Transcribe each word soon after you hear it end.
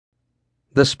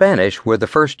The Spanish were the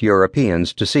first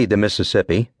Europeans to see the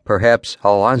Mississippi, perhaps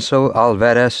Alonso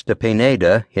Alvarez de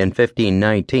Pineda in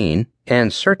 1519,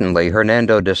 and certainly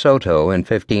Hernando de Soto in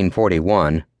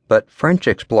 1541, but French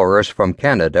explorers from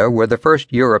Canada were the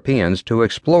first Europeans to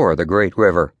explore the great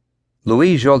river.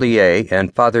 Louis Joliet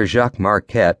and Father Jacques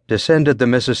Marquette descended the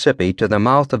Mississippi to the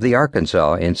mouth of the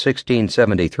Arkansas in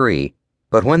 1673,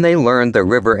 but when they learned the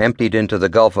river emptied into the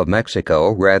Gulf of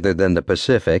Mexico rather than the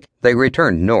Pacific, they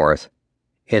returned north.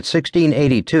 In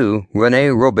 1682,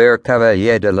 René Robert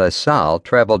Cavelier de La Salle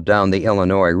traveled down the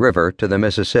Illinois River to the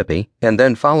Mississippi and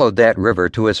then followed that river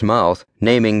to its mouth,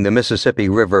 naming the Mississippi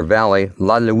River Valley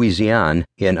La Louisiane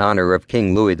in honor of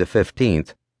King Louis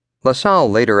XV. La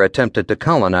Salle later attempted to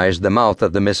colonize the mouth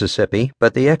of the Mississippi,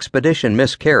 but the expedition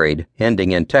miscarried,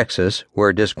 ending in Texas,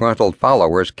 where disgruntled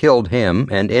followers killed him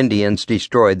and Indians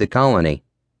destroyed the colony.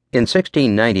 In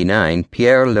 1699,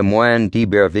 Pierre Le Moyne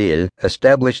d'Iberville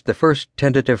established the first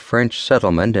tentative French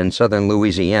settlement in southern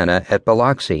Louisiana at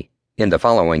Biloxi. In the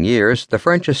following years, the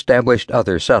French established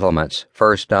other settlements,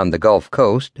 first on the Gulf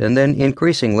Coast and then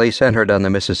increasingly centered on the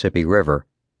Mississippi River.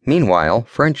 Meanwhile,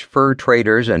 French fur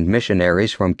traders and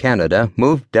missionaries from Canada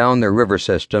moved down the river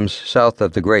systems south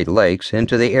of the Great Lakes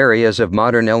into the areas of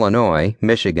modern Illinois,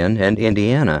 Michigan, and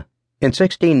Indiana. In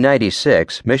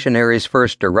 1696, missionaries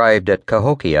first arrived at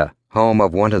Cahokia, home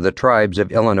of one of the tribes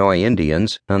of Illinois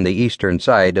Indians on the eastern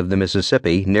side of the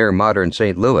Mississippi near modern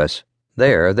St. Louis.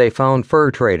 There they found fur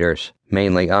traders,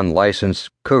 mainly unlicensed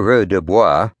coureurs de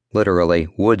bois, literally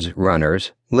woods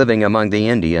runners, living among the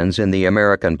Indians in the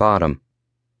American bottom.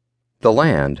 The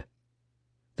land.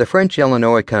 The French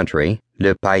Illinois country,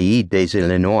 le Pays des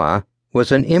Illinois,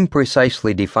 was an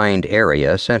imprecisely defined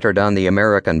area centered on the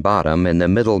American bottom in the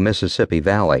middle Mississippi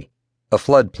Valley, a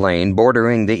floodplain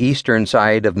bordering the eastern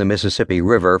side of the Mississippi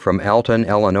River from Alton,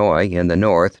 Illinois in the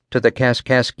north to the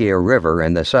Kaskaskia River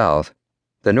in the south.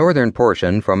 The northern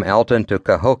portion from Alton to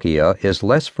Cahokia is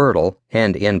less fertile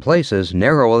and in places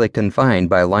narrowly confined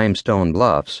by limestone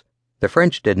bluffs. The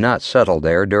French did not settle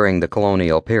there during the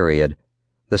colonial period.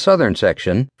 The southern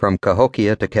section, from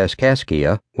Cahokia to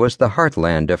Kaskaskia, was the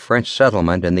heartland of French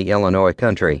settlement in the Illinois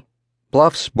country.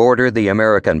 Bluffs border the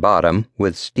American bottom,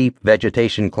 with steep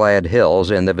vegetation-clad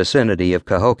hills in the vicinity of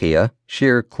Cahokia,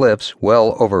 sheer cliffs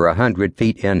well over 100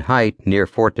 feet in height near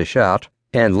Fort de Chartres,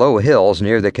 and low hills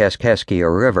near the Kaskaskia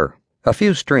River. A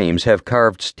few streams have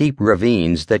carved steep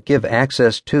ravines that give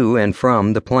access to and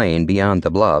from the plain beyond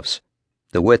the bluffs.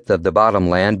 The width of the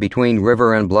bottomland between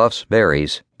river and bluffs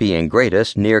varies, being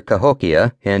greatest near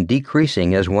Cahokia and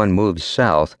decreasing as one moves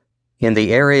south. In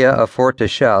the area of Fort de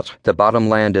Chartres, the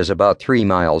bottomland is about 3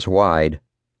 miles wide.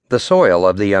 The soil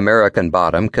of the American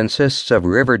bottom consists of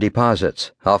river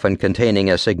deposits, often containing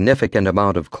a significant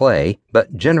amount of clay,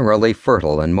 but generally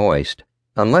fertile and moist.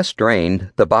 Unless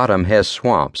drained, the bottom has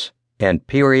swamps, and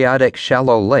periodic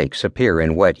shallow lakes appear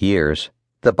in wet years.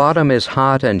 The bottom is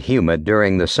hot and humid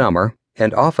during the summer,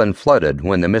 and often flooded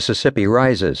when the Mississippi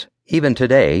rises, even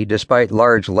today despite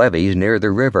large levees near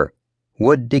the river.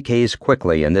 Wood decays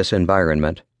quickly in this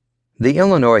environment. The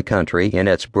Illinois country, in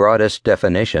its broadest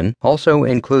definition, also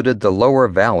included the lower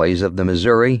valleys of the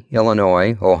Missouri,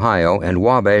 Illinois, Ohio, and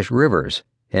Wabash rivers,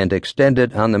 and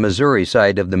extended on the Missouri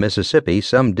side of the Mississippi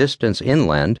some distance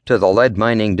inland to the lead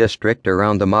mining district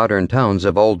around the modern towns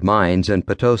of Old Mines and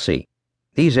Potosi.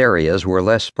 These areas were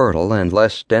less fertile and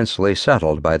less densely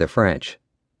settled by the French.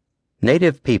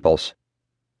 Native peoples.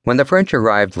 When the French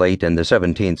arrived late in the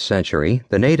 17th century,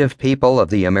 the native people of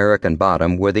the American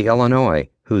bottom were the Illinois,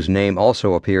 whose name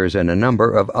also appears in a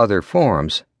number of other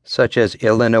forms, such as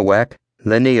Illiniwek,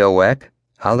 Liniowek,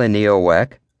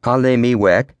 Aliniowek,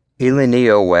 Alemiwek,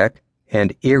 Illiniowek,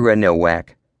 and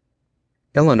Irinowek.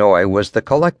 Illinois was the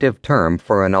collective term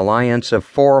for an alliance of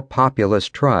 4 populous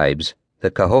tribes: the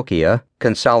Cahokia,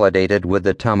 consolidated with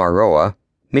the Tamaroa,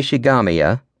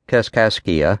 Michigamia,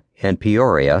 Kaskaskia, and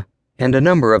Peoria, and a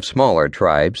number of smaller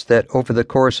tribes that over the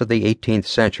course of the 18th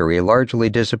century largely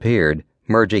disappeared,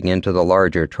 merging into the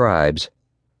larger tribes.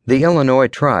 The Illinois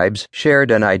tribes shared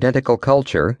an identical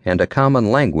culture and a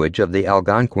common language of the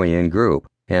Algonquian group,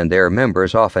 and their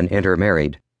members often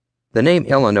intermarried. The name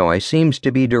Illinois seems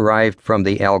to be derived from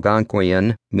the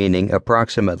Algonquian, meaning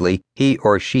approximately "he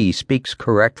or she speaks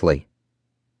correctly."